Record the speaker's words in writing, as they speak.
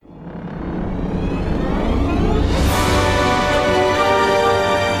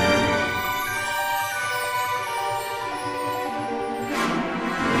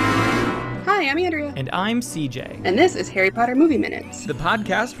I'm CJ. And this is Harry Potter Movie Minutes, the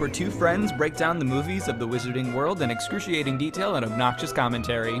podcast where two friends break down the movies of the wizarding world in excruciating detail and obnoxious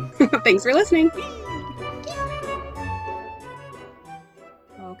commentary. Thanks for listening.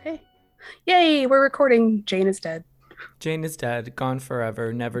 Okay. Yay, we're recording. Jane is dead. Jane is dead, gone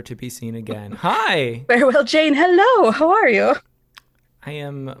forever, never to be seen again. Hi! Farewell, Jane. Hello, how are you? I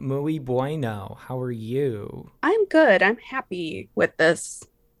am muy bueno. How are you? I'm good. I'm happy with this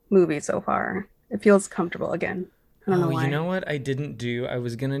movie so far. It feels comfortable again. I don't know why. You know what I didn't do? I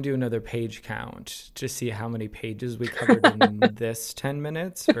was going to do another page count to see how many pages we covered in this 10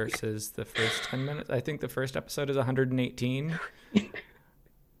 minutes versus the first 10 minutes. I think the first episode is 118.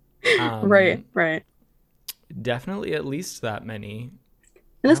 Right. Definitely at least that many.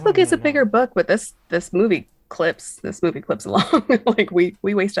 And this book is a bigger book, but this movie clips along. Like we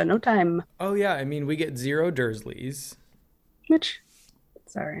wasted no time. Oh yeah, I mean we get 0 Dursleys. Which,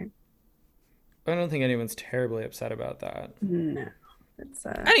 it's all right. I don't think anyone's terribly upset about that. No. It's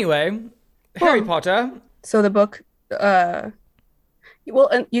Anyway, Harry Potter. So the book, and you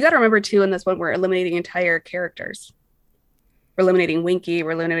got to remember too, in this one, we're eliminating entire characters. We're eliminating Winky,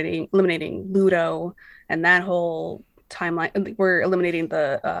 we're eliminating Ludo, and that whole timeline. We're eliminating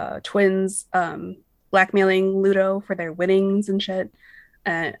the twins, blackmailing Ludo for their winnings and shit.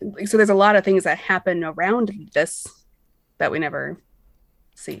 So there's a lot of things that happen around this that we never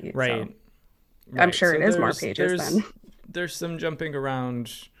see. Right. So I'm sure it is more pages then. There's some jumping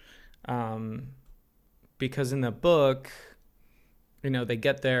around because in the book, they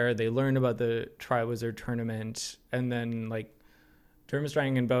get there, they learn about the Triwizard Tournament, and then like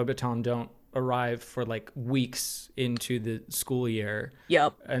Durmstrang and Beauxbaton don't arrive for like weeks into the school year.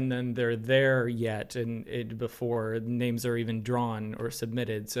 Yep. And then they're there yet before names are even drawn or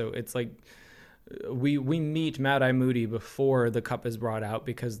submitted. So it's like we meet Mad-Eye Moody before the cup is brought out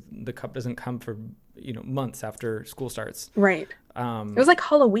because the cup doesn't come for months after school starts. Right. It was like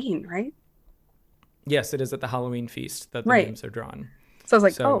Halloween, right? Yes, it is at the Halloween feast that the names are drawn. So I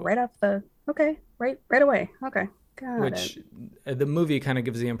was like, right away. Okay. Which the movie kind of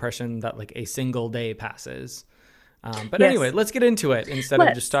gives the impression that like a single day passes. But yes. Anyway, let's get into it instead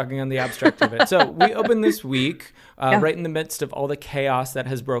of just talking on the abstract of it. So we open this week right in the midst of all the chaos that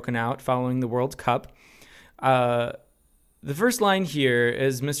has broken out following the World Cup. The first line here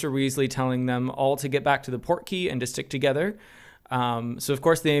is Mr. Weasley telling them all to get back to the Portkey and to stick together. So, of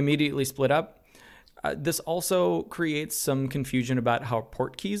course, they immediately split up. This also creates some confusion about how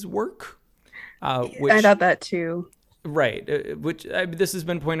Portkeys work. Which, I thought that too. Right. This has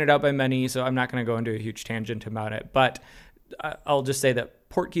been pointed out by many, so I'm not going to go into a huge tangent about it. But I'll just say that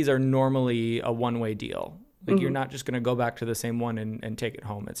Portkeys are normally a one-way deal. Like you're not just going to go back to the same one and take it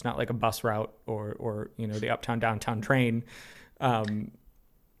home. It's not like a bus route or the uptown downtown train.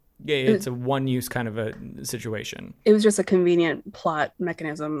 It's a one-use kind of a situation. It was just a convenient plot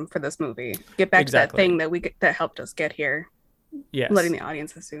mechanism for this movie. Get back to that thing that helped us get here. Yes. Letting the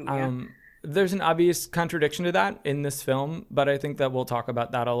audience assume. There's an obvious contradiction to that in this film, but I think that we'll talk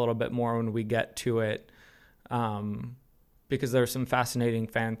about that a little bit more when we get to it, because there are some fascinating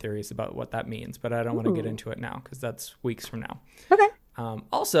fan theories about what that means, but I don't want to get into it now because that's weeks from now. Okay.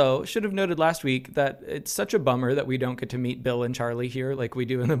 Also, should have noted last week that it's such a bummer that we don't get to meet Bill and Charlie here like we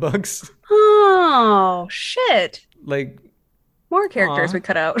do in the books. Oh, shit. Like, more characters we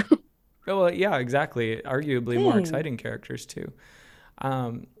cut out. Well, yeah, exactly. Arguably more exciting characters, too.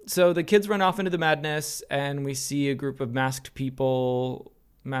 So the kids run off into the madness, and we see a group of masked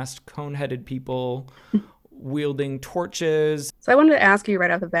cone-headed people wielding torches. So I wanted to ask you right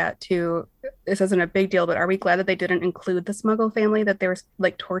off the bat, too, this isn't a big deal, but are we glad that they didn't include the Smuggle family that they were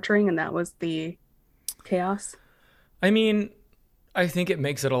like torturing and that was the chaos? I mean, I think it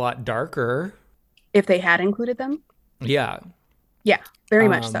makes it a lot darker. If they had included them? Yeah. Yeah, very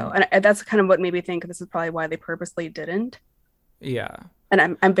much so. And that's kind of what made me think this is probably why they purposely didn't. Yeah.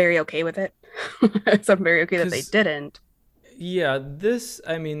 And I'm very okay with it. So I'm very okay that they didn't. Yeah,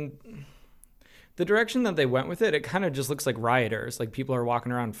 the direction that they went with it kind of just looks like rioters. Like people are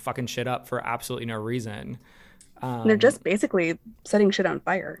walking around fucking shit up for absolutely no reason. And they're just basically setting shit on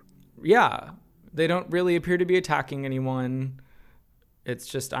fire. Yeah. They don't really appear to be attacking anyone. It's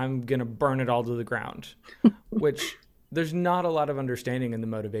just, I'm going to burn it all to the ground. Which, there's not a lot of understanding in the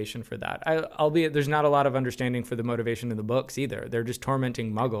motivation for that. Albeit there's not a lot of understanding for the motivation in the books either. They're just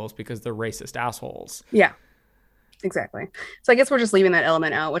tormenting muggles because they're racist assholes. Yeah. Exactly. So I guess we're just leaving that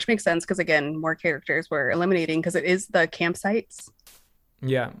element out, which makes sense because, again, more characters we're eliminating because it is the campsites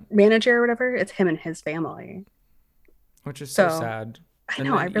manager or whatever. It's him and his family. Which is so sad. I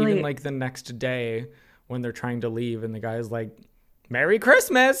know. Even like the next day when they're trying to leave and the guy's like, Merry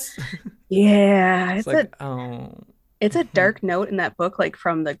Christmas. Yeah, It's like, oh. it's a dark note in that book, like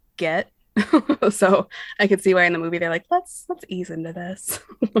from the get. So I could see why in the movie they're like, let's ease into this.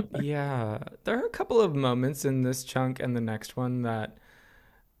 Yeah, there are a couple of moments in this chunk and the next one that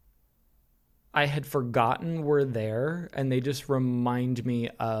I had forgotten were there, and they just remind me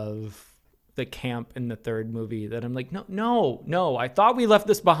of the camp in the third movie that I'm like, no, I thought we left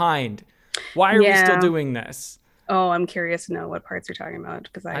this behind. Why are we still doing this? Oh, I'm curious to know what parts you're talking about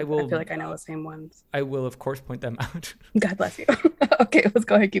because I feel like I know the same ones. I will, of course, point them out. God bless you. Okay, let's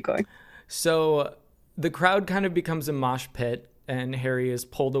go ahead, keep going. So the crowd kind of becomes a mosh pit, and Harry is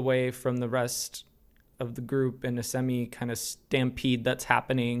pulled away from the rest of the group in a semi kind of stampede that's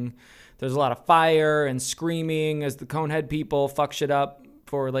happening. There's a lot of fire and screaming as the Conehead people fuck shit up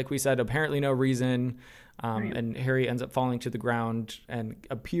for, like we said, apparently no reason. Right. And Harry ends up falling to the ground and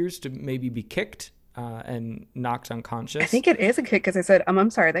appears to maybe be kicked and knocked unconscious. I think it is a kick because I said, I'm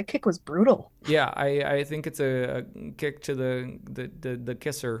sorry, that kick was brutal. Yeah, I think it's a kick to the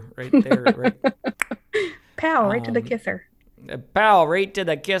kisser right there, right? Pow, right to the kisser. Pow, right to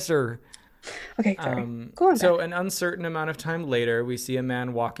the kisser. Okay, sorry. Go on. So an uncertain amount of time later, we see a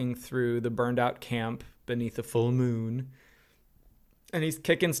man walking through the burned out camp beneath a full moon. And he's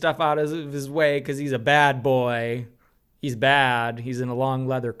kicking stuff out of his way because he's a bad boy. He's bad. He's in a long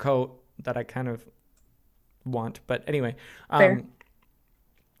leather coat that I kind of want. But anyway.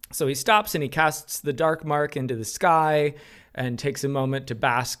 So he stops and he casts the dark mark into the sky and takes a moment to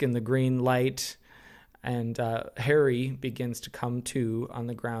bask in the green light. And Harry begins to come to on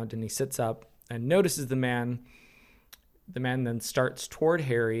the ground, and he sits up and notices the man. The man then starts toward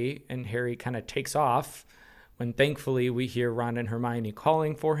Harry, and Harry kind of takes off when thankfully we hear Ron and Hermione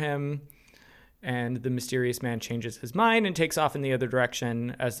calling for him. And the mysterious man changes his mind and takes off in the other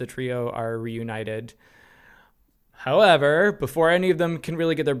direction as the trio are reunited. However, before any of them can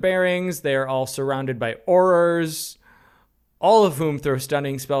really get their bearings, they're all surrounded by Aurors, all of whom throw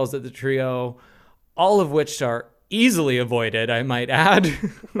stunning spells at the trio, all of which are easily avoided, I might add.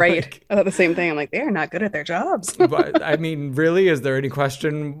 Right. Like, I thought the same thing. I'm like, they are not good at their jobs. But I mean, really, is there any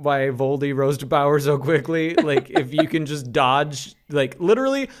question why Voldy rose to power so quickly? Like, if you can just dodge, like,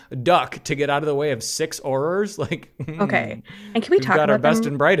 literally duck to get out of the way of 6 Aurors, like, okay. And can we talk about our best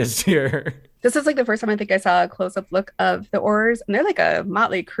and brightest here? This is like the first time I think I saw a close-up look of the Aurors, and they're like a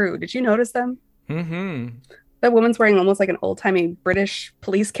motley crew. Did you notice them? Mm-hmm. That woman's wearing almost like an old-timey British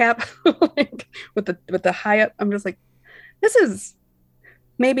police cap, like with the high up. I'm just like, this is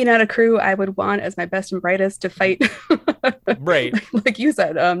maybe not a crew I would want as my best and brightest to fight. Right. Like you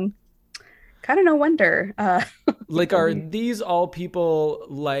said, kind of no wonder. Like, are these all people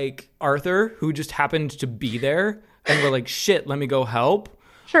like Arthur who just happened to be there and were like, shit, let me go help?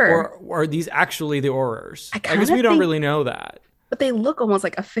 Sure. Or are these actually the Aurors? I guess we don't really know that. But they look almost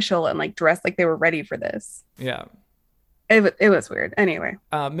like official and like dressed like they were ready for this. Yeah. It was weird. Anyway.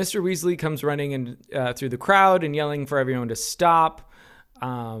 Mr. Weasley comes running in, through the crowd and yelling for everyone to stop.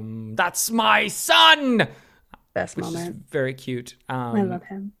 That's my son! Best moment. Is very cute. I love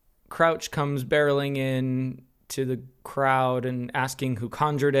him. Crouch comes barreling in to the crowd and asking who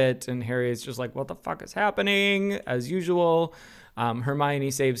conjured it. And Harry is just like, what the fuck is happening? As usual.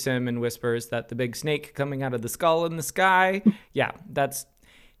 Hermione saves him and whispers that the big snake coming out of the skull in the sky, yeah, that's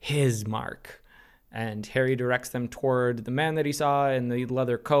his mark. And Harry directs them toward the man that he saw in the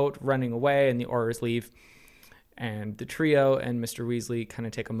leather coat running away, and the Aurors leave. And the trio and Mr. Weasley kind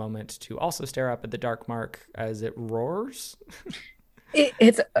of take a moment to also stare up at the dark mark as it roars.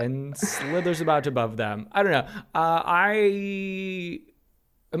 It's and slithers about above them. I don't know.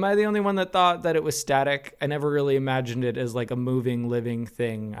 Am I the only one that thought that it was static? I never really imagined it as like a moving, living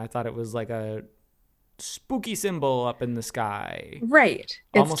thing. I thought it was like a spooky symbol up in the sky. Right.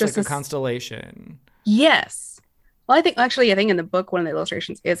 Almost just like a constellation. Yes. Well, I think in the book, one of the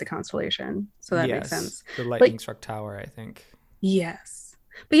illustrations is a constellation. So that makes sense. The lightning struck tower, I think. Yes.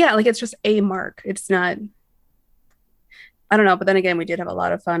 But yeah, like it's just a mark. It's not... I don't know, but then again, we did have a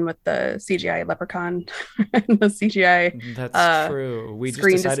lot of fun with the CGI leprechaun and the CGI. That's true. We just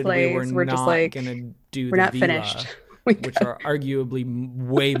decided we were not going to do the Viva, finished, which are arguably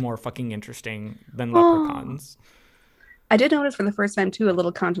way more fucking interesting than leprechauns. I did notice for the first time too a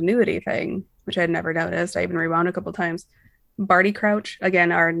little continuity thing, which I had never noticed. I even rewound a couple times. Barty Crouch,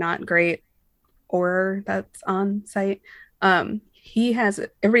 again, our not great Auror that's on site. Everybody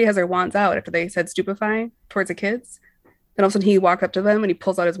has their wands out after they said stupefy towards the kids. Then all of a sudden he walked up to them and he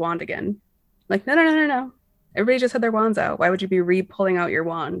pulls out his wand again. Like, no. Everybody just had their wands out. Why would you be re-pulling out your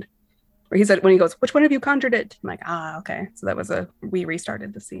wand? Or he said, when he goes, which one of you conjured it? I'm like, okay. So that was we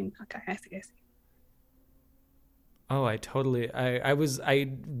restarted the scene. Okay, I see. Oh, I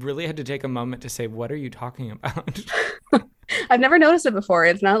really had to take a moment to say, what are you talking about? I've never noticed it before.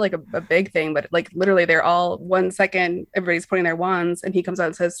 It's not like a big thing, but like literally they're all 1 second, everybody's putting their wands, and he comes out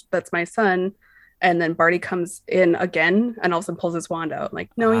and says, "That's my son." And then Barty comes in again and all of a sudden pulls his wand out. Like,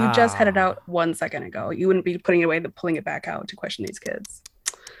 no, you just had it out Ah, 1 second ago. You wouldn't be putting it away, but pulling it back out to question these kids.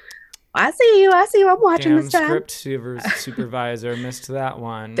 I see you. I see you. I'm watching damn this time. script supervisor missed that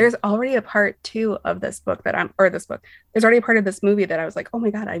one. There's already a part two of this book or this book. There's already a part of this movie that I was like, oh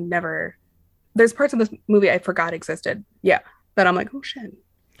my God, there's parts of this movie I forgot existed. Yeah. That I'm like, oh shit.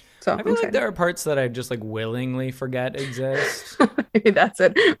 So I feel like there are parts that I just like willingly forget exist. Maybe that's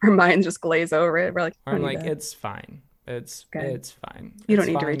it. Our minds just glaze over it. We're like, I'm like, it's fine. It's fine. You don't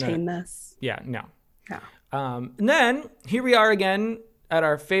need to retain this. Yeah, no. Yeah. And then here we are again at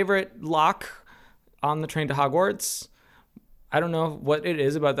our favorite lock on the train to Hogwarts. I don't know what it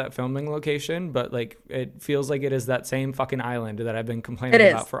is about that filming location, but like it feels like it is that same fucking island that I've been complaining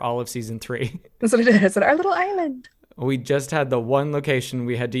about for all of season 3. That's what it is. It's our little island. We just had the one location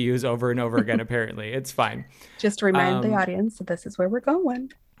we had to use over and over again, apparently. It's fine. Just to remind the audience that this is where we're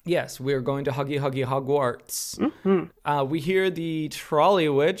going. Yes, we are going to Huggy Huggy Hogwarts. Mm-hmm. We hear the trolley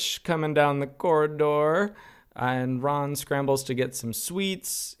witch coming down the corridor, and Ron scrambles to get some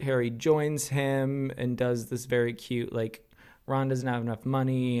sweets. Harry joins him and does this very cute, like, Ron doesn't have enough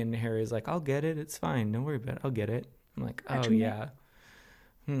money, and Harry's like, I'll get it. It's fine. Don't worry about it. I'll get it. I'm like, oh, yeah.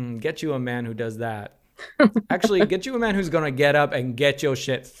 Get you a man who does that. Actually, get you a man who's going to get up and get your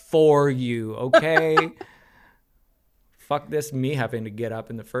shit for you, okay? Fuck this, me having to get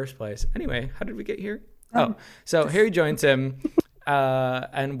up in the first place. Anyway, how did we get here? So Harry joins him,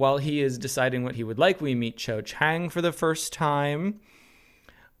 and while he is deciding what he would like, we meet Cho Chang for the first time.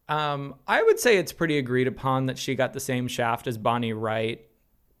 I would say it's pretty agreed upon that she got the same shaft as Bonnie Wright,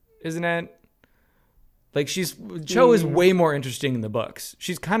 isn't it? Like Cho is way more interesting in the books.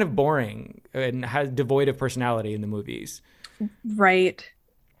 She's kind of boring and has devoid of personality in the movies. Right.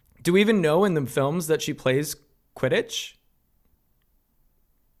 Do we even know in the films that she plays Quidditch?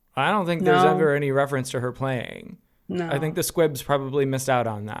 I don't think there's ever any reference to her playing. No. I think the Squibs probably missed out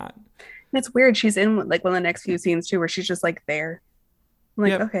on that. It's weird. She's in like one of the next few scenes too, where she's just like there. I'm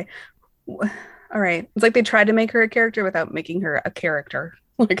like, okay, all right. It's like they tried to make her a character without making her a character.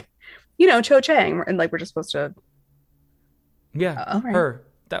 Like, Cho Chang, and like we're just supposed to. Yeah, her,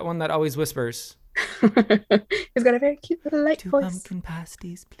 that one that always whispers. He's got a very cute little light voice. Pumpkin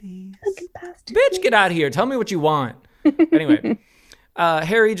pasties, please. Pumpkin pasties. Bitch, get out of here. Tell me what you want. Anyway,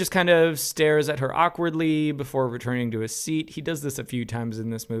 Harry just kind of stares at her awkwardly before returning to his seat. He does this a few times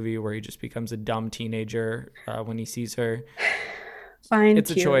in this movie where he just becomes a dumb teenager when he sees her. Fine. It's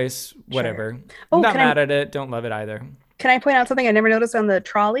a choice. Whatever. Sure. I'm not mad at it. Don't love it either. Can I point out something I never noticed on the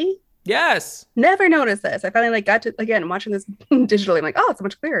trolley? Yes. Never noticed this. I finally got to, again, watching this digitally. I'm like, oh, it's so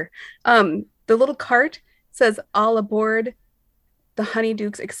much clearer. The little cart says all aboard the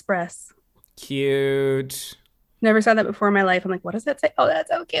Honeydukes Express. Cute. Never saw that before in my life. I'm like, what does that say? Oh, that's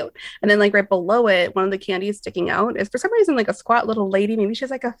so cute. And then like right below it, one of the candies sticking out is for some reason like a squat little lady. Maybe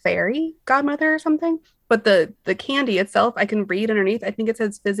she's like a fairy godmother or something. But the candy itself, I can read underneath. I think it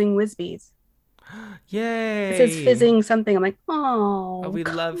says Fizzing Whizbees. Yay. It says fizzing something. I'm like, oh, we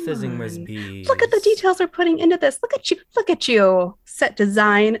love Fizzing Whizbees. Look at the details they're putting into this. Look at you. Look at you. Set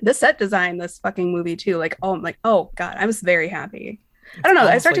design. The set design, this fucking movie too. Like, oh, I'm like, oh God, I was very happy. I don't know.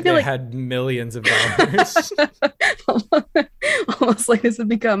 I start to feel like had millions of dollars. Almost like this would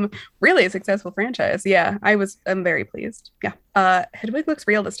become really a successful franchise. Yeah, I'm very pleased. Yeah. Hedwig looks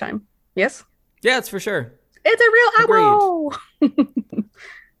real this time. Yes? Yeah, it's for sure. It's a real owl.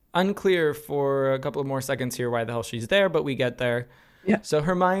 Unclear for a couple of more seconds here why the hell she's there, but we get there. Yeah. So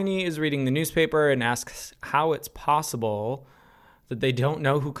Hermione is reading the newspaper and asks how it's possible that they don't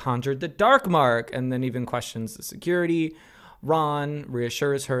know who conjured the Dark Mark, and then even questions the security. Ron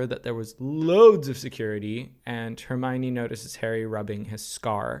reassures her that there was loads of security, and Hermione notices Harry rubbing his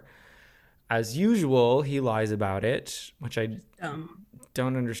scar. As usual, he lies about it, which I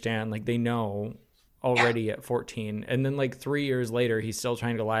don't understand. Like, they know already at 14, and then like 3 years later he's still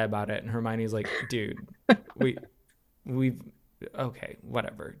trying to lie about it, and Hermione's like, dude, we've okay,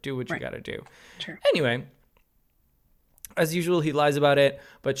 whatever, do what you gotta do. Sure. Anyway, as usual, he lies about it,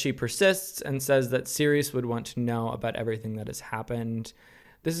 but she persists and says that Sirius would want to know about everything that has happened.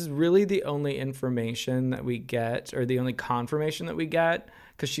 This is really the only information that we get, or the only confirmation that we get,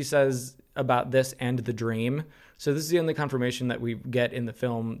 because she says about this and the dream. So this is the only confirmation that we get in the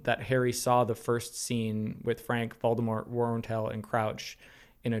film that Harry saw the first scene with Frank, Voldemort, Wormtail, and Crouch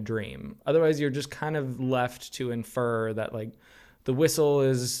in a dream. Otherwise, you're just kind of left to infer that like the whistle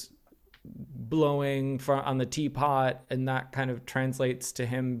is blowing on the teapot, and that kind of translates to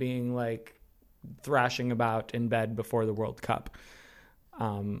him being like thrashing about in bed before the World Cup.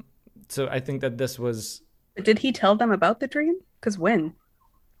 So I think that this was... Did he tell them about the dream? Because when?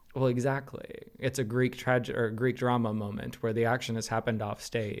 Well, exactly. It's a Greek Greek drama moment where the action has happened off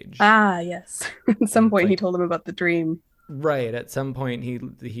stage. Ah, yes. At some point, he told them about the dream. Right. At some point,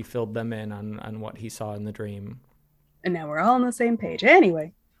 he filled them in on what he saw in the dream. And now we're all on the same page.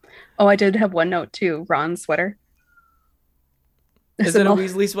 Anyway. Oh, I did have one note too. Ron's sweater. Is it a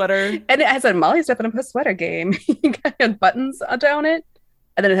Weasley sweater? And it has a Molly stepping up his sweater game. He got buttons down it.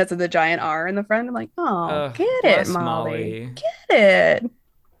 And then it has the giant R in the front. I'm like, oh, get it, Molly. Get it.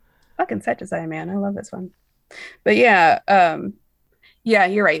 Fucking set design, man. I love this one. But yeah, yeah,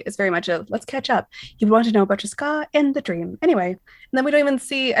 you're right. It's very much a let's catch up. You want to know about your Scott and the dream. Anyway, and then we don't even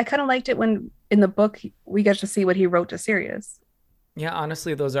see, I kind of liked it when in the book we get to see what he wrote to Sirius. Yeah,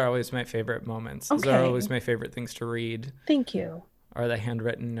 honestly, those are always my favorite moments. Those are always my favorite things to read. Thank you. Are the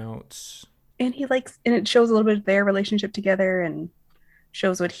handwritten notes. And and it shows a little bit of their relationship together and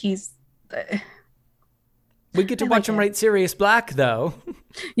shows what he's... We get to watch him write Sirius Black, though.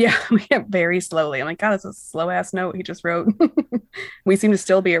 Yeah, we get very slowly. I'm like, God, that's a slow-ass note he just wrote. We seem to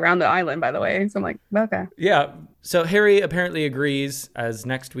still be around the island, by the way. So I'm like, okay. Yeah, so Harry apparently agrees, as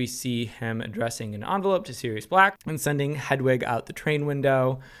next we see him addressing an envelope to Sirius Black and sending Hedwig out the train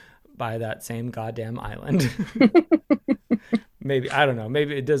window by that same goddamn island. Maybe, I don't know,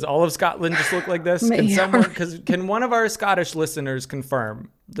 maybe does all of Scotland just look like this? Can one of our Scottish listeners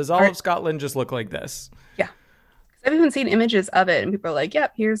confirm? Does all of Scotland just look like this? Yeah. I've even seen images of it and people are like,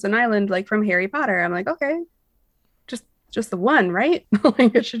 yep, here's an island like from Harry Potter. I'm like, okay, just the one, right?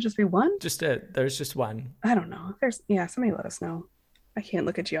 Like it should just be one. There's just one. I don't know. Somebody let us know. I can't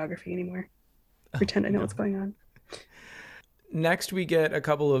look at geography anymore. Pretend I know what's going on. Next, we get a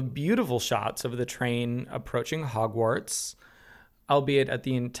couple of beautiful shots of the train approaching Hogwarts, albeit at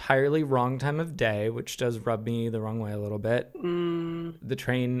the entirely wrong time of day, which does rub me the wrong way a little bit. The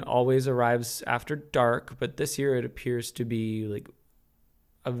train always arrives after dark, but this year it appears to be like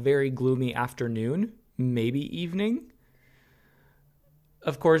a very gloomy afternoon, maybe evening.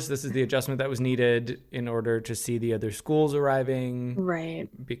 Of course, this is the adjustment that was needed in order to see the other schools arriving. Right.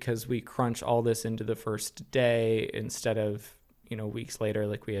 Because we crunch all this into the first day instead of, weeks later,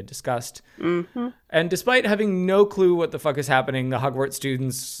 like we had discussed. Mm-hmm. And despite having no clue what the fuck is happening, the Hogwarts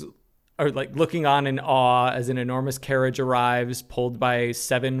students are like looking on in awe as an enormous carriage arrives, pulled by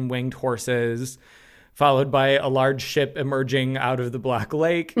 7 winged horses, followed by a large ship emerging out of the Black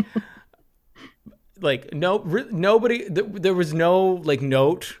Lake. Like nobody, there was no like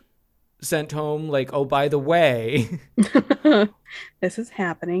note sent home like, oh, by the way, this is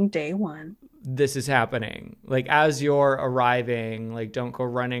happening day 1. This is happening. Like as you're arriving, like don't go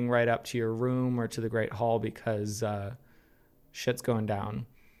running right up to your room or to the Great Hall because shit's going down.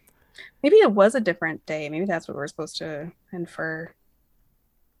 Maybe it was a different day. Maybe that's what we're supposed to infer.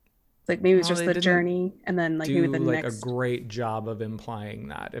 Like maybe it's just the journey, and then like maybe the next. A great job of implying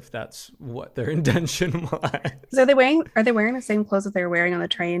that, if that's what their intention was. So are they wearing the same clothes that they were wearing on the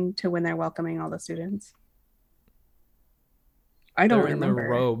train to when they're welcoming all the students? I don't remember. They're in their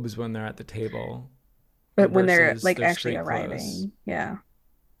robes when they're at the table, but when they're like actually arriving, clothes. Yeah.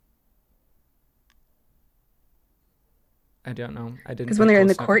 I don't know. I didn't. Because when they're in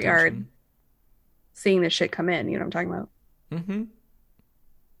the courtyard, seeing the shit come in, you know what I'm talking about? Mm-hmm.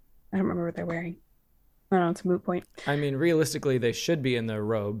 I don't remember what they're wearing. I don't know, it's a moot point. I mean, realistically, they should be in their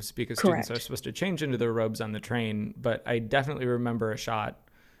robes because students are supposed to change into their robes on the train. But I definitely remember a shot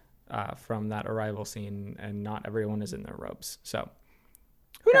from that arrival scene, and not everyone is in their robes. So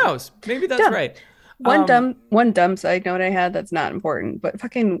who knows? Maybe that's right. One dumb side note I had that's not important, but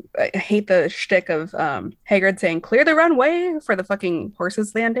fucking I hate the shtick of Hagrid saying "clear the runway" for the fucking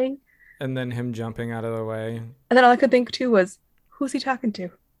horses landing, and then him jumping out of the way. And then all I could think too was, who's he talking to?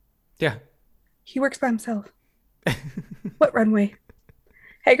 Yeah. He works by himself. What runway?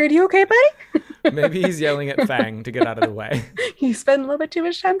 Hagrid, you okay, buddy? Maybe he's yelling at Fang to get out of the way. You spend a little bit too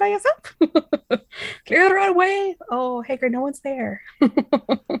much time by yourself. Clear the runway. Oh, Hagrid, no one's there.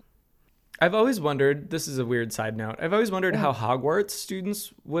 I've always wondered, this is a weird side note, I've always wondered how Hogwarts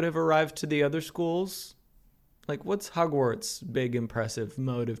students would have arrived to the other schools. Like, what's Hogwarts' big, impressive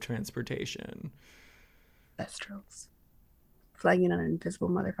mode of transportation? Deathstrokes. Flagging on invisible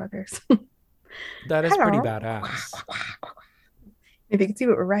motherfuckers. That is pretty badass. If you can see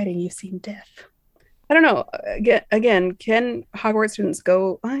what we're writing, you've seen death. I don't know. Again, can Hogwarts students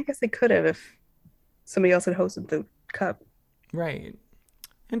go? Well, I guess they could have if somebody else had hosted the cup. Right.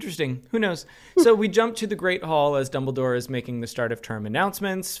 Interesting. Who knows? So we jump to the Great Hall as Dumbledore is making the start of term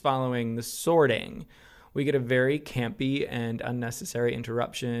announcements following the sorting. We get a very campy and unnecessary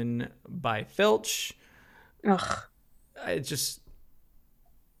interruption by Filch. Ugh.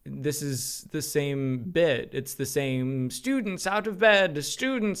 This is the same bit. It's the same students out of bed,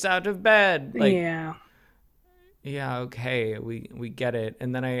 students out of bed. Like, yeah, okay, we get it.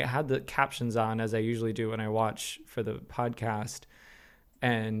 And then I had the captions on, as I usually do when I watch for the podcast.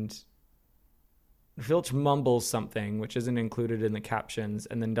 And Filch mumbles something, which isn't included in the captions.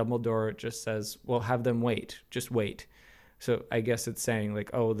 And then Dumbledore just says, well, have them wait. Just wait. So I guess it's saying,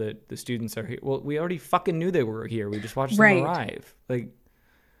 like, oh, the students are here. Well, we already fucking knew they were here. We just watched them arrive. Like,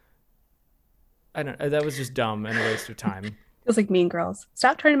 I don't know. That was just dumb and a waste of time. Feels like Mean Girls.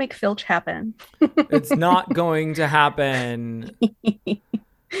 Stop trying to make Filch happen. It's not going to happen.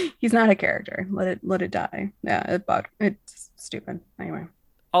 He's not a character. Let it die. Yeah, it's stupid. Anyway.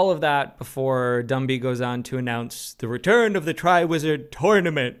 All of that before Dumby goes on to announce the return of the Triwizard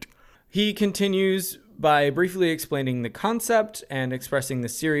Tournament. He continues by briefly explaining the concept and expressing the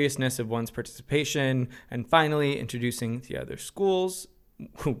seriousness of one's participation, and finally introducing the other schools,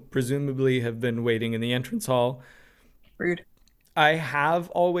 who presumably have been waiting in the entrance hall. Rude. I have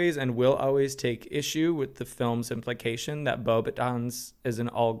always and will always take issue with the film's implication that Beauxbatons is an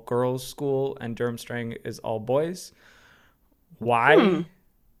all-girls school and Durmstrang is all boys. Why?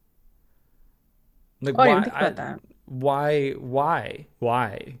 Like, I didn't think about that.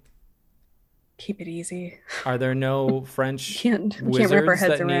 Why? Keep it easy. Are there no French can't wizards wrap our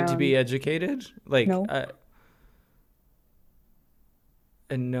heads that need to be educated? Like, no.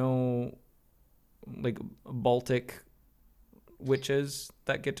 And no, like, Baltic witches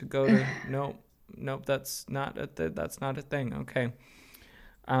that get to go to nope, that's not a thing. Okay.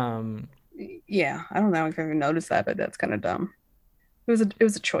 Yeah, I don't know if I've even noticed that, but that's kind of dumb. It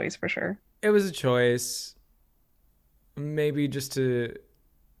was a choice for sure. It was a choice, maybe just to,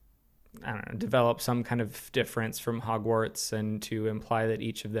 I don't know, develop some kind of difference from Hogwarts and to imply that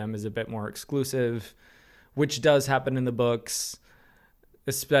each of them is a bit more exclusive, which does happen in the books.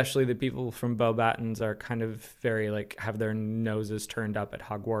 Especially the people from Beauxbatons are kind of very, like, have their noses turned up at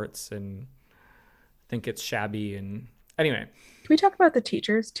Hogwarts and think it's shabby. And anyway. Can we talk about the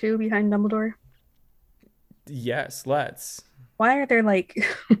teachers, too, behind Dumbledore? Yes, let's. Why are there, like,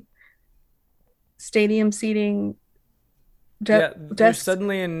 stadium seating? There's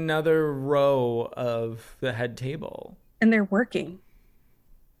suddenly another row of the head table. And they're working.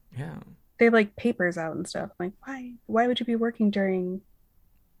 Yeah. They have, like, papers out and stuff. Like, why? Why would you be working during...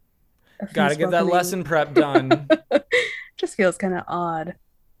 Gotta get that lesson prep done. Just feels kind of odd.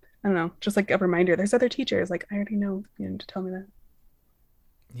 I don't know. Just like a reminder. There's other teachers. Like, I already know. You need to tell me that.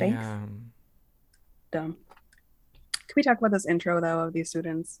 Thanks. Yeah. Dumb. Can we talk about this intro, though, of these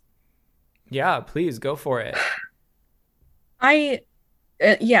students? Yeah, please go for it.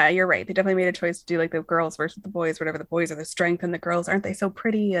 Yeah, you're right. They definitely made a choice to do, like, the girls versus the boys, whatever. The boys are the strength and the girls, aren't they so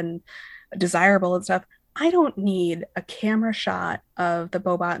pretty and desirable and stuff? I don't need a camera shot of the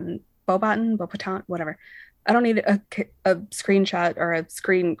Beauxbaton, whatever. I don't need a screenshot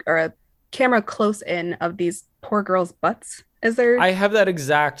or a camera close in of these poor girls' butts. Is there? I have that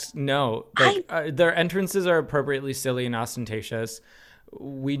exact note. Like, their entrances are appropriately silly and ostentatious.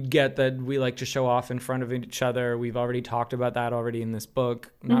 We get that we like to show off in front of each other. We've already talked about that already in this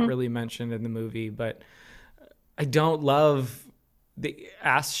book, not really mentioned in the movie, but I don't love the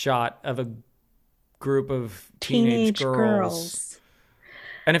ass shot of a group of teenage girls.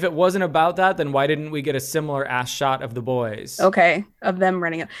 And if it wasn't about that, then why didn't we get a similar ass shot of the boys? Okay, of them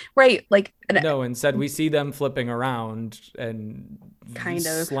running up. Right, like... No, instead we see them flipping around and kind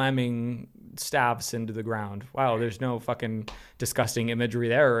of slamming staffs into the ground. Wow, there's no fucking disgusting imagery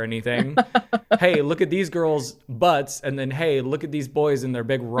there or anything. Hey, look at these girls' butts, and then, hey, look at these boys and their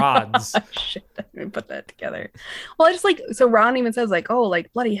big rods. Shit, I didn't put that together. Well, I just like, so Ron even says, like, oh,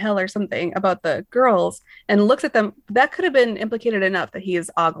 like, bloody hell or something about the girls, and looks at them. That could have been implicated enough that he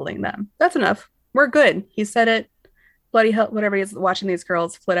is ogling them. That's enough. We're good. He said it. Bloody hell, whatever he is, watching these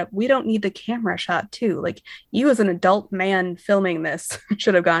girls flit up. We don't need the camera shot too. Like, you as an adult man filming this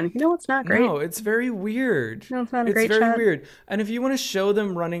should have gone, it's not great. No, it's very weird. No, it's not a great shot. It's very weird. And if you want to show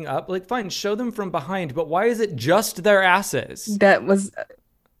them running up, like, fine, show them from behind, but why is it just their asses? That was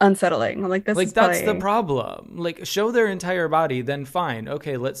unsettling. Like, this is that's the problem. Like, show their entire body, then fine.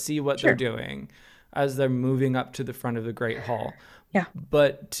 Okay, let's see what they're doing as they're moving up to the front of the Great Hall. Yeah.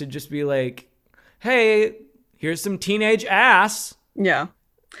 But to just be like, hey, here's some teenage ass. Yeah.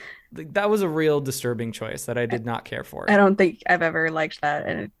 That was a real disturbing choice that I did not care for. I don't think I've ever liked that.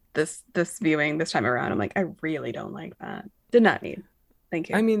 And this viewing this time around, I'm like, I really don't like that. Did not need. Thank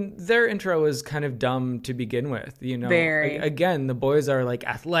you. I mean, their intro is kind of dumb to begin with. Very. Again, the boys are like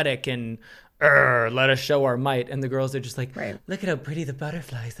athletic and let us show our might, and the girls are just like, right. Look at how pretty the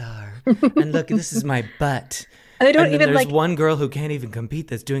butterflies are, and look, this is my butt. And they don't and then even there's one girl who can't even compete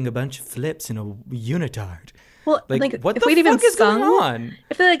that's doing a bunch of flips in a unitard. Well, like what if the we'd fuck even is going on?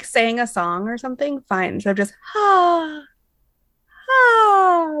 If they like sang a song or something, fine. So just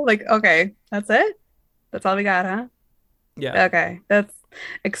like, okay, that's it. That's all we got, huh? Yeah. Okay, that's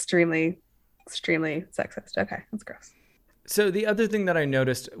extremely sexist. Okay, that's gross. So the other thing that I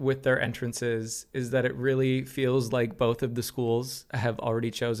noticed with their entrances is that it really feels like both of the schools have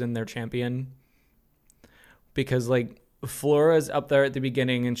already chosen their champion. Because like Flora's up there at the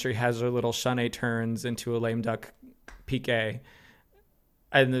beginning and she has her little Shanae turns into a lame duck PK.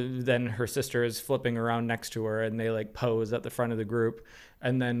 And then her sister is flipping around next to her and they like pose at the front of the group.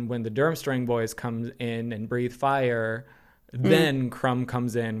 And then when the Durmstrang boys come in and breathe fire, then Crumb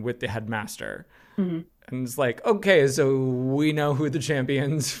comes in with the headmaster. Mm-hmm. And it's like, okay, so we know who the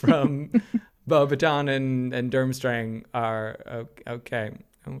champions from Beauxbaton and Durmstrang are. Okay.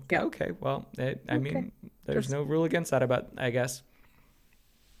 Yeah. Okay. Well, I mean, there's no rule against that, but I guess.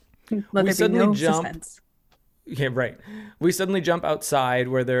 Let we suddenly jump. Suspense. Yeah, right. We suddenly jump outside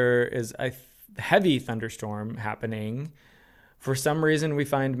where there is a heavy thunderstorm happening. For some reason, we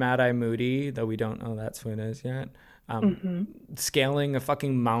find Mad Eye Moody, though we don't know that's who it is yet. Scaling a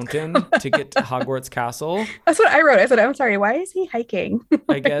fucking mountain to get to Hogwarts Castle. That's what I wrote. I said, I'm sorry, why is he hiking?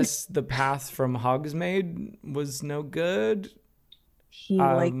 I guess the path from Hogsmeade was no good. He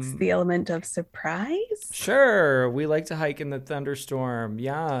likes the element of surprise. Sure. We like to hike in the thunderstorm.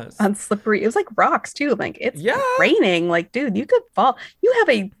 Yes. On slippery. It was like rocks too. Like it's raining. Like, dude, you could fall. You have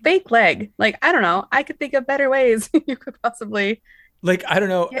a fake leg. Like, I don't know. I could think of better ways you could possibly. Like, I don't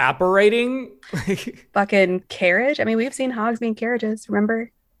know, apparating? Fucking carriage. I mean, we've seen hogs being carriages,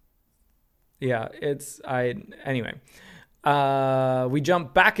 remember? Yeah, anyway. We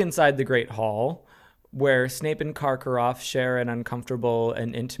jump back inside the Great Hall, where Snape and Karkaroff share an uncomfortable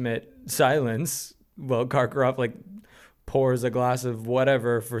and intimate silence. Well, Karkaroff, like, pours a glass of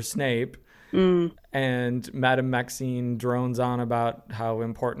whatever for Snape. And Madame Maxime drones on about how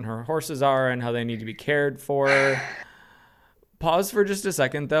important her horses are and how they need to be cared for. Pause for just a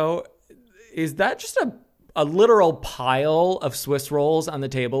second, though. Is that just a literal pile of Swiss rolls on the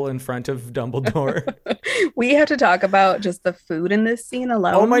table in front of Dumbledore? We have to talk about just the food in this scene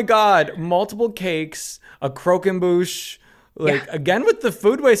alone. Oh my God. Multiple cakes, a croquembouche. Again, with the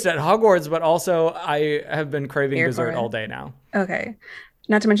food waste at Hogwarts, but also I have been craving dessert all day now. Okay.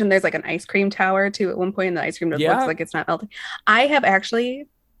 Not to mention there's like an ice cream tower too at one point, and the ice cream just looks like it's not melting. I have actually,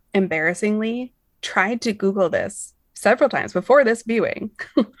 embarrassingly, tried to Google this several times before this viewing.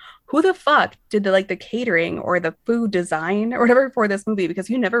 Who the fuck did the catering or the food design or whatever for this movie?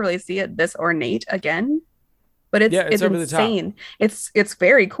 Because you never really see it this ornate again. But it's insane. It's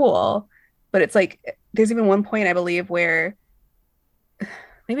very cool. But it's like there's even one point I believe where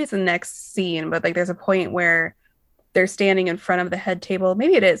maybe it's the next scene, but like there's a point where they're standing in front of the head table.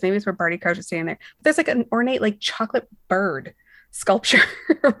 Maybe it is. Maybe it's where Barty Crouch is standing there. But there's like an ornate like chocolate bird sculpture.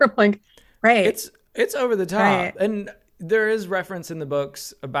 Like, right. It's over the top. Right. And there is reference in the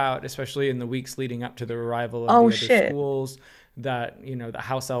books about, especially in the weeks leading up to the arrival of the other schools, that, the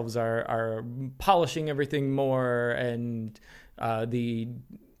house elves are polishing everything more, and the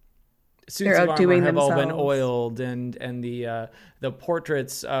suits of armor have all been oiled, and the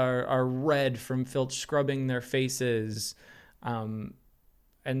portraits are red from Filch scrubbing their faces.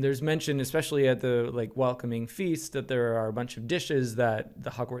 And there's mention, especially at the welcoming feast, that there are a bunch of dishes that the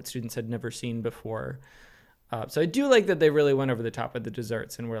Hogwarts students had never seen before. So I do like that they really went over the top with the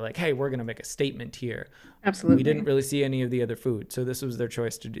desserts and were like, hey, we're going to make a statement here. Absolutely. We didn't really see any of the other food. So this was their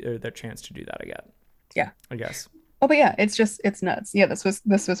choice their chance to do that again. Yeah. I guess. Oh, but yeah, it's nuts. Yeah, the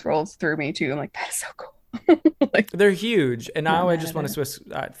Swiss rolls through me too. I'm like, that is so cool. They're huge. And now I just want a Swiss.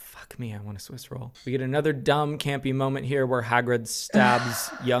 Fuck me, I want a Swiss roll. We get another dumb, campy moment here where Hagrid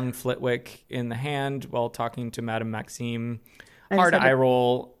stabs young Flitwick in the hand while talking to Madame Maxime. Hard eye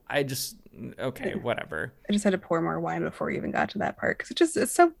roll. Okay, whatever. I just had to pour more wine before we even got to that part because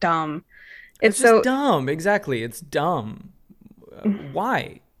it's so dumb. It's so dumb. Exactly. It's dumb.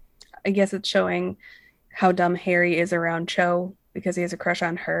 Why? I guess it's showing how dumb Harry is around Cho because he has a crush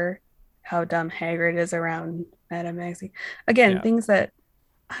on her. How dumb Hagrid is around Madame Maxime. Again, things that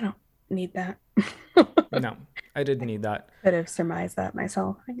I don't need that. No, I didn't need that. Could have surmised that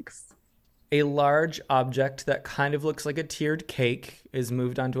myself. Thanks. A large object that kind of looks like a tiered cake is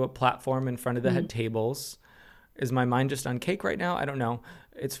moved onto a platform in front of the head tables. Is my mind just on cake right now? I don't know.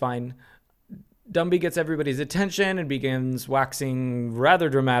 It's fine. Dumby gets everybody's attention and begins waxing rather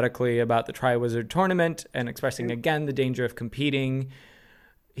dramatically about the Triwizard Tournament and expressing again the danger of competing.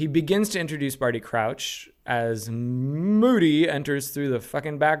 He begins to introduce Barty Crouch as Moody enters through the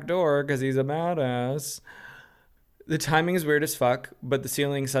fucking back door because he's a badass. The timing is weird as fuck, but the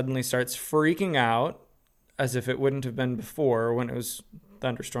ceiling suddenly starts freaking out as if it wouldn't have been before when it was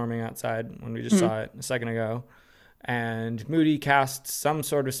thunderstorming outside when we just saw it a second ago. And Moody casts some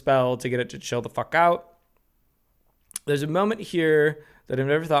sort of spell to get it to chill the fuck out. There's a moment here that I've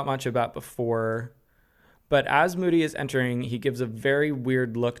never thought much about before, but as Moody is entering, he gives a very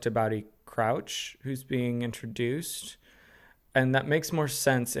weird look to Barty Crouch, who's being introduced. And that makes more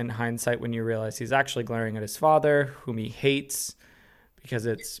sense in hindsight when you realize he's actually glaring at his father, whom he hates, because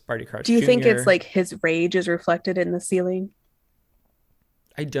it's Barty Crouch Do you Jr. think it's like his rage is reflected in the ceiling?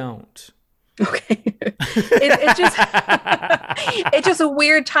 I don't. Okay. It's just it's just a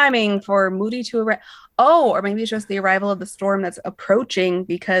weird timing for Moody to arrive. Oh, or maybe it's just the arrival of the storm that's approaching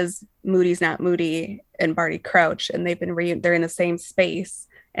because Moody's not Moody and Barty Crouch, and they've been they're in the same space,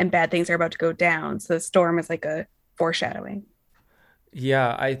 and bad things are about to go down. So the storm is like a foreshadowing.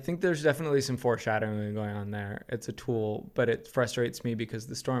 Yeah, I think there's definitely some foreshadowing going on there. It's a tool, but it frustrates me because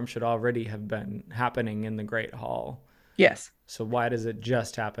the storm should already have been happening in the Great Hall. Yes. So why does it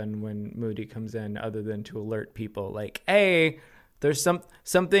just happen when Moody comes in other than to alert people like, hey, there's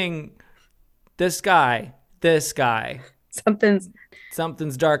something, this guy,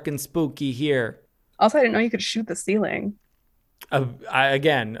 something's dark and spooky here. Also, I didn't know you could shoot the ceiling.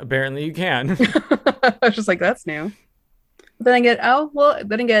 Again, apparently you can. I was just like, that's new. But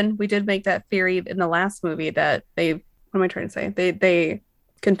then again, we did make that theory in the last movie that what am I trying to say? They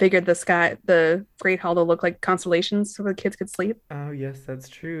configured the Great Hall to look like constellations so the kids could sleep. Oh, yes, that's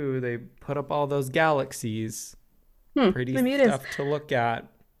true. They put up all those galaxies. Pretty stuff to look at.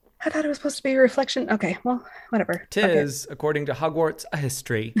 I thought it was supposed to be a reflection. Okay, well, whatever. Tis, according to Hogwarts, a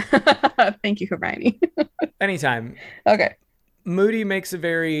history. Thank you, Hermione. Anytime. Okay. Moody makes a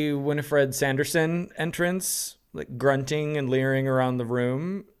very Winifred Sanderson entrance, like grunting and leering around the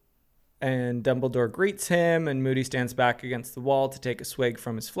room. And Dumbledore greets him, and Moody stands back against the wall to take a swig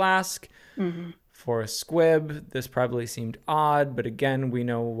from his flask. Mm-hmm. For a squib, this probably seemed odd, but again, we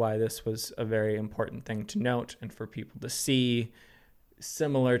know why this was a very important thing to note and for people to see.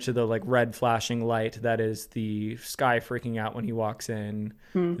 Similar to the like red flashing light that is the sky freaking out when he walks in.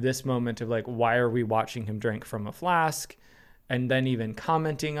 This moment of like, why are we watching him drink from a flask? And then even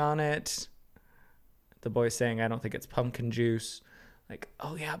commenting on it. The boy saying, I don't think it's pumpkin juice. Like,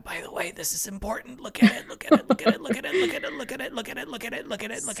 oh yeah, by the way, this is important. Look at it, look at it, look at it, look at it, look at it, look at it, look at it, look at it, look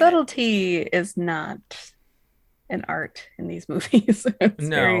at it, look at it. Subtlety is not an art in these movies.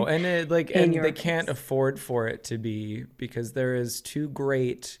 No, and they can't afford for it to be because there is too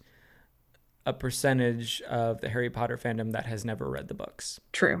great a percentage of the Harry Potter fandom that has never read the books.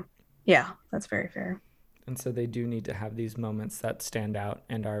 True. Yeah, that's very fair. And so they do need to have these moments that stand out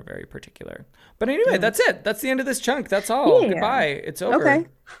and are very particular. But anyway, that's it. That's the end of this chunk. That's all. Yeah. Goodbye. It's over. Okay.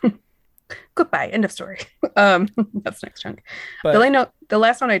 Goodbye. End of story. That's next chunk. But the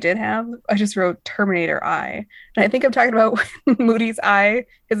last one I did have, I just wrote Terminator Eye. And I think I'm talking about Moody's eye,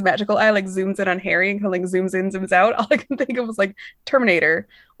 his magical eye, like zooms in on Harry and like zooms in, zooms out. All I can think of was like Terminator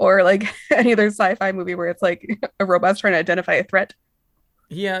or like any other sci-fi movie where it's like a robot's trying to identify a threat.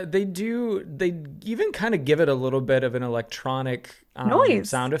 Yeah, they do. They even kind of give it a little bit of an electronic noise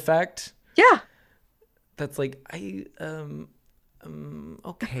sound effect. Yeah. That's like,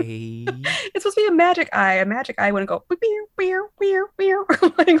 okay. It's supposed to be a magic eye. A magic eye wouldn't go, like,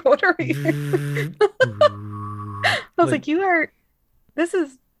 what are you? I was like,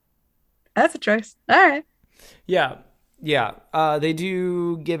 that's a choice. All right. Yeah. Yeah. They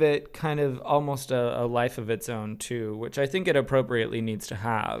do give it kind of almost a life of its own, too, which I think it appropriately needs to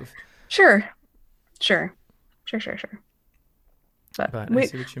have. Sure. But I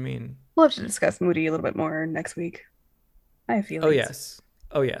see what you mean. We'll have to discuss Moody a little bit more next week. I have feelings.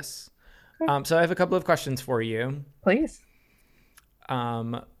 Oh, yes. Okay. So I have a couple of questions for you. Please.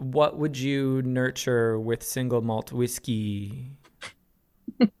 What would you nurture with single malt whiskey?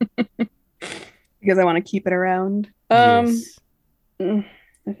 Because I want to keep it around. Yes. There's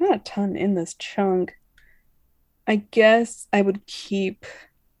not a ton in this chunk. I guess I would keep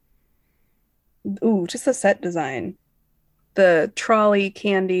just the set design. The trolley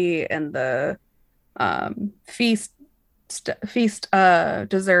candy and the feast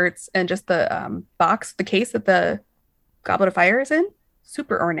desserts and just the the case that the Goblet of Fire is in.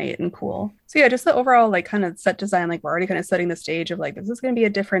 Super ornate and cool. So yeah, just the overall like kind of set design, like we're already kind of setting the stage of like this is going to be a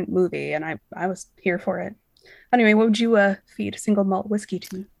different movie, and I was here for it. Anyway, what would you feed single malt whiskey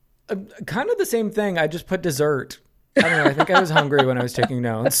to? Kind of the same thing. I just put dessert. I don't know. I think I was hungry when I was taking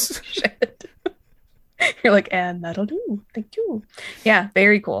notes. Shit. You're like, and that'll do. Thank you. Yeah,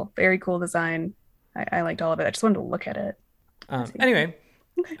 very cool. Very cool design. I liked all of it. I just wanted to look at it. Anyway,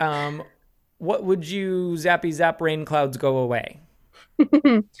 okay. What would you zappy zap rain clouds go away?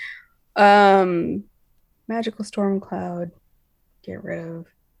 Magical storm cloud. Get rid of.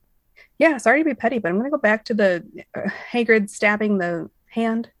 Yeah, sorry to be petty, but I'm gonna go back to the Hagrid stabbing the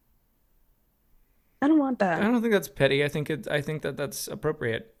hand. I don't want that. I don't think that's petty. I think that's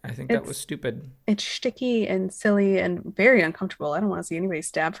appropriate. I think that was stupid. It's sticky and silly and very uncomfortable. I don't want to see anybody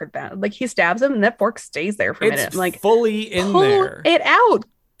stab for that. Like he stabs him and that fork stays there for a minute. I'm like, fully in there. It out.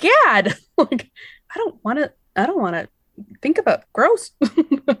 Gad. Like I don't want to think about gross.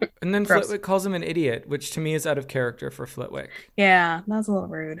 And then Flitwick calls him an idiot, which to me is out of character for Flitwick. Yeah, that's a little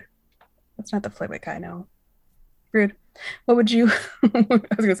rude. That's not the Flitwick I know. Rude. What would you I was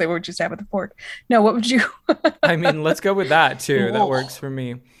gonna say what would you stab with the fork? No, what would you I mean, let's go with that too. That works for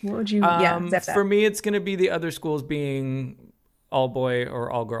me. What would you for me it's gonna be the other schools being all boy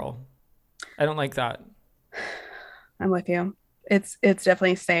or all girl. I don't like that. I'm with you. It's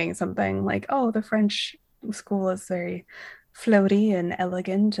definitely saying something like, oh, the French school is very floaty and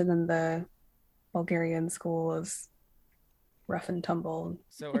elegant, and then the Bulgarian school is rough and tumble.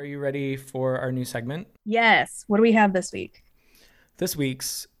 So are you ready for our new segment? Yes. What do we have this week? This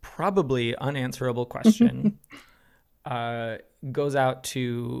week's probably unanswerable question goes out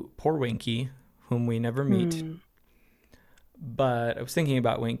to poor Winky, whom we never meet. But I was thinking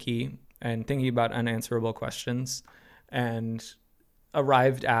about Winky and thinking about unanswerable questions and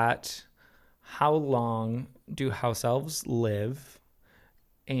arrived at how long do house elves live?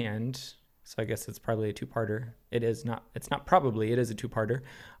 And so I guess it's probably a two-parter. It is a two-parter.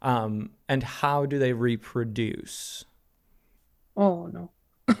 And how do they reproduce? Oh, no.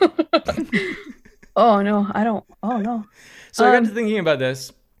 Oh, no. I don't. Oh, no. So I got to thinking about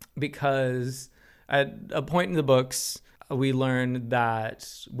this because at a point in the books, we learned that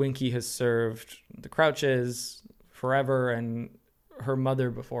Winky has served the Crouches forever and her mother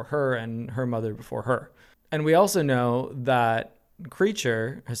before her and her mother before her. And we also know that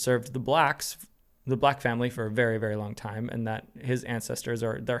Kreacher has served the Black family for a very, very long time, and that his ancestors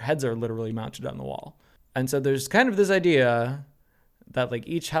their heads are literally mounted on the wall. And so there's kind of this idea that like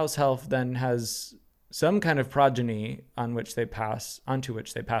each house elf then has some kind of progeny onto which they pass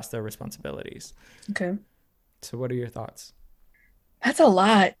their responsibilities. Okay. So what are your thoughts? That's a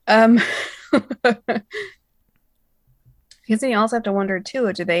lot. Because then you also have to wonder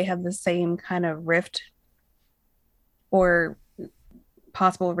too, do they have the same kind of rift or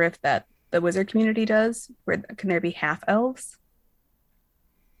possible rift that the wizard community does? Where can there be half elves?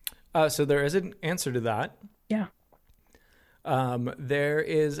 So there is an answer to that. Yeah. There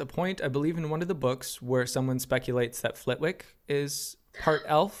is a point, I believe, in one of the books where someone speculates that Flitwick is part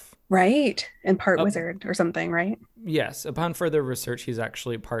elf. Right. And part wizard or something, right? Yes. Upon further research, he's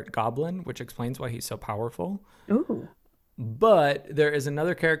actually part goblin, which explains why he's so powerful. Ooh. But there is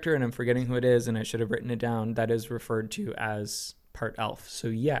another character, and I'm forgetting who it is, and I should have written it down, that is referred to as part elf. So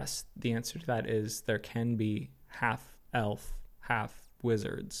yes, the answer to that is there can be half elf, half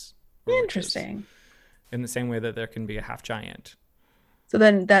wizards. Interesting. In the same way that there can be a half giant. So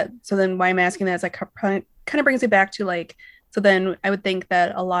then why I'm asking that is like kind of brings it back to like, so then I would think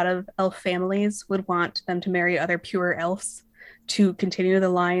that a lot of elf families would want them to marry other pure elves to continue the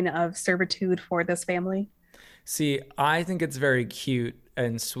line of servitude for this family. See, I think it's very cute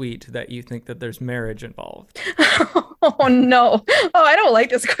and sweet that you think that there's marriage involved. Oh, no. Oh, I don't like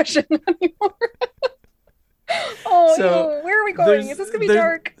this question anymore. Oh, so no. Where are we going? Is this going to be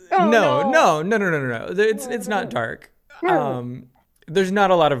dark? Oh, no. It's not dark. No. There's not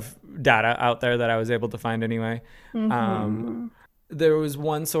a lot of data out there that I was able to find anyway. Mm-hmm. There was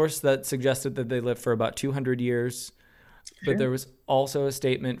one source that suggested that they lived for about 200 years. But there was also a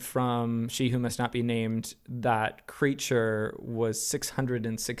statement from She Who Must Not Be Named that Kreacher was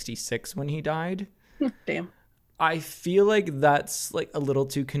 666 when he died. Damn. I feel like that's like a little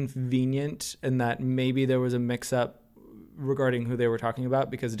too convenient, and that maybe there was a mix-up regarding who they were talking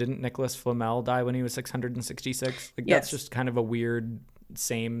about, because didn't Nicholas Flamel die when he was 666? Like, yes. That's just kind of a weird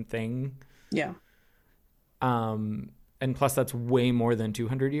same thing. Yeah. And plus that's way more than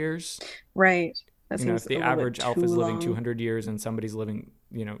 200 years. Right. If the average elf is living 200 years and somebody's living,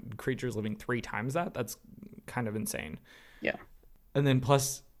 Kreacher's living 3 times that's kind of insane. Yeah. And then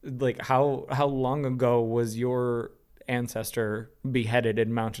plus, like, how long ago was your ancestor beheaded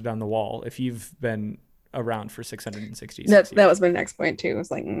and mounted on the wall if you've been around for 660 years? That was my next point too. It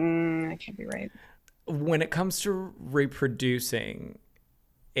was like, I can't be right. When it comes to reproducing,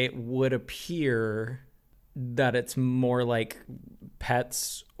 it would appear that it's more like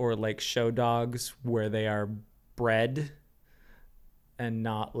pets or like show dogs where they are bred and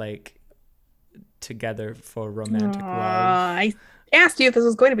not like together for romantic love. I asked you if this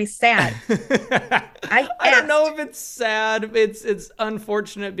was going to be sad. I don't know if it's sad. It's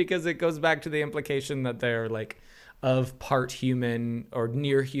unfortunate because it goes back to the implication that they're like of part human or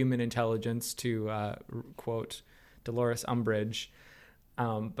near human intelligence, to quote Dolores Umbridge.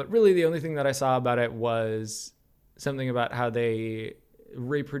 But really the only thing that I saw about it was something about how they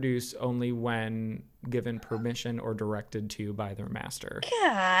reproduce only when given permission or directed to by their master.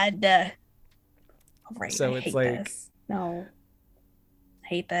 God. All right. So it's like this. No. I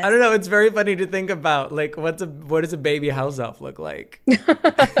hate this. I don't know. It's very funny to think about. Like, what does a baby house elf look like?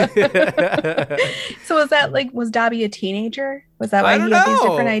 So was Dobby a teenager? Was that why he had these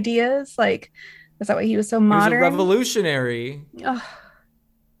different ideas? Like, was that why he was so modern? He was a revolutionary. Ugh.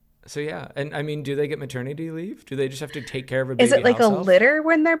 So yeah, and I mean, do they get maternity leave? Do they just have to take care of a baby? Is it like house a elf? litter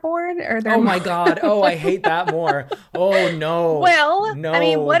when they're born, or they're? Oh my god! Oh, I hate that more. Oh no. Well, no. I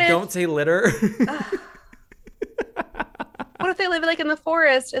mean, what if? Don't say litter. What if they live like in the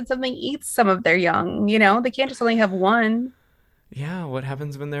forest and something eats some of their young? You know, they can't just only have one. Yeah, what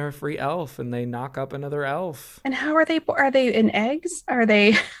happens when they're a free elf and they knock up another elf? And how are they? Are they in eggs? Are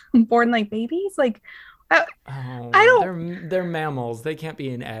they born like babies? Like, I don't. They're mammals. They can't be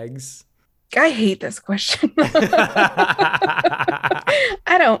in eggs. I hate this question.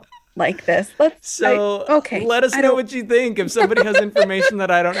 I don't like this. Let us know what you think. If somebody has information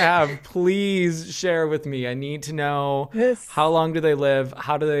that I don't have, please share with me. I need to know how long do they live?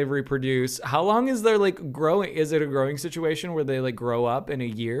 How do they reproduce? How long is their like growing? Is it a growing situation where they like grow up in a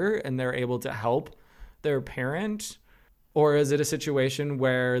year and they're able to help their parent? Or is it a situation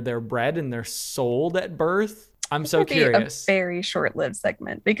where they're bred and they're sold at birth? I'm so curious. A very short-lived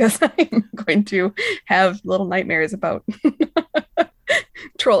segment because I'm going to have little nightmares about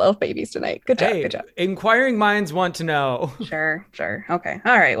troll elf babies tonight. Good job. Good job. Inquiring minds want to know. Sure. Okay.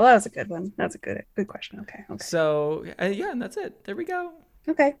 All right. Well, that was a good one. That's a good question. Okay. So yeah, and that's it. There we go.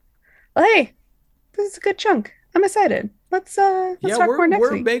 Okay. Well, hey, this is a good chunk. I'm excited. Let's talk more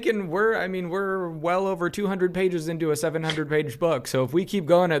next week. We're well over 200 pages into a 700-page book. So if we keep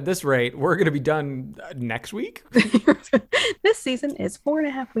going at this rate, we're going to be done next week. This season is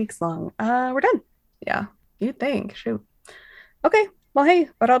 4.5 weeks long. We're done. Yeah, you'd think. Shoot. Okay. Well, hey,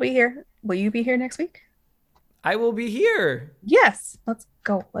 but I'll be here. Will you be here next week? I will be here. Yes. Let's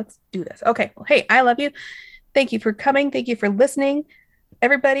go. Let's do this. Okay. Well, hey, I love you. Thank you for coming. Thank you for listening.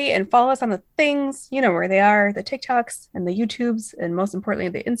 Everybody, and follow us on the things, you know where they are, the TikToks and the YouTubes, and most importantly,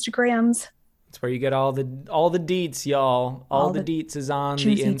 the Instagrams. That's where you get all the deets, y'all. All the deets is on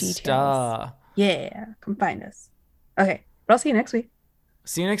the Insta. Details. Yeah, come find us. Okay, but I'll see you next week.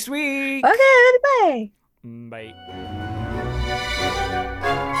 See you next week. Okay, bye. Bye.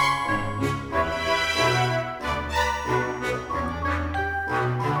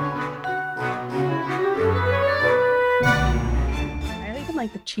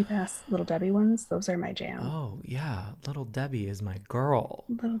 Like the cheap ass Little Debbie ones. Those are my jam. Oh yeah, Little Debbie is my girl.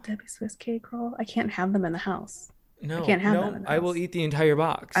 Little Debbie Swiss cake roll. I can't have them in the house. No, I can't have them in the house. I will eat the entire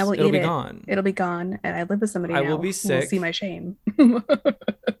box. It'll be gone. It'll be gone, and I live with somebody. I will be sick. Will see my shame. And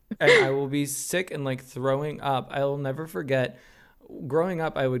I will be sick and like throwing up. I'll never forget. Growing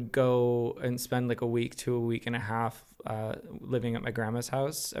up, I would go and spend like a week to a week and a half living at my grandma's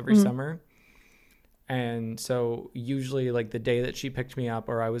house every summer. And so usually like the day that she picked me up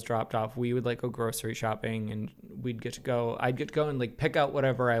or I was dropped off, we would like go grocery shopping and I'd get to go and like pick out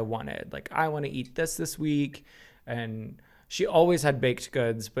whatever I wanted. Like I want to eat this week. And she always had baked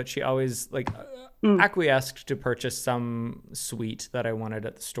goods, but she always like acquiesced to purchase some sweet that I wanted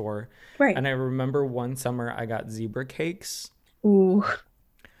at the store. Right. And I remember one summer I got zebra cakes. Ooh.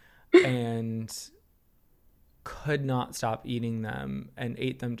 And could not stop eating them and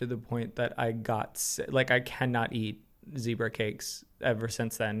ate them to the point that I got sick. Like I cannot eat zebra cakes ever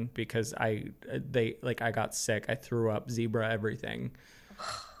since then because I got sick. I threw up zebra everything.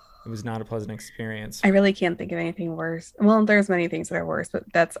 It was not a pleasant experience. I really can't think of anything worse. Well, there's many things that are worse,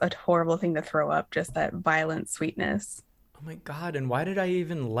 but that's a horrible thing to throw up, just that violent sweetness. Oh my God. And why did I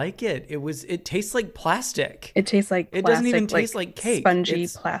even like it? It tastes like plastic. It tastes like plastic. It doesn't even taste like cake. Spongy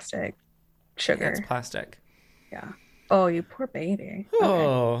plastic sugar. It's plastic. Yeah. Oh, you poor baby.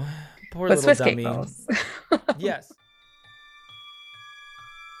 Oh, okay. Poor little dummy. Cake rolls. Yes.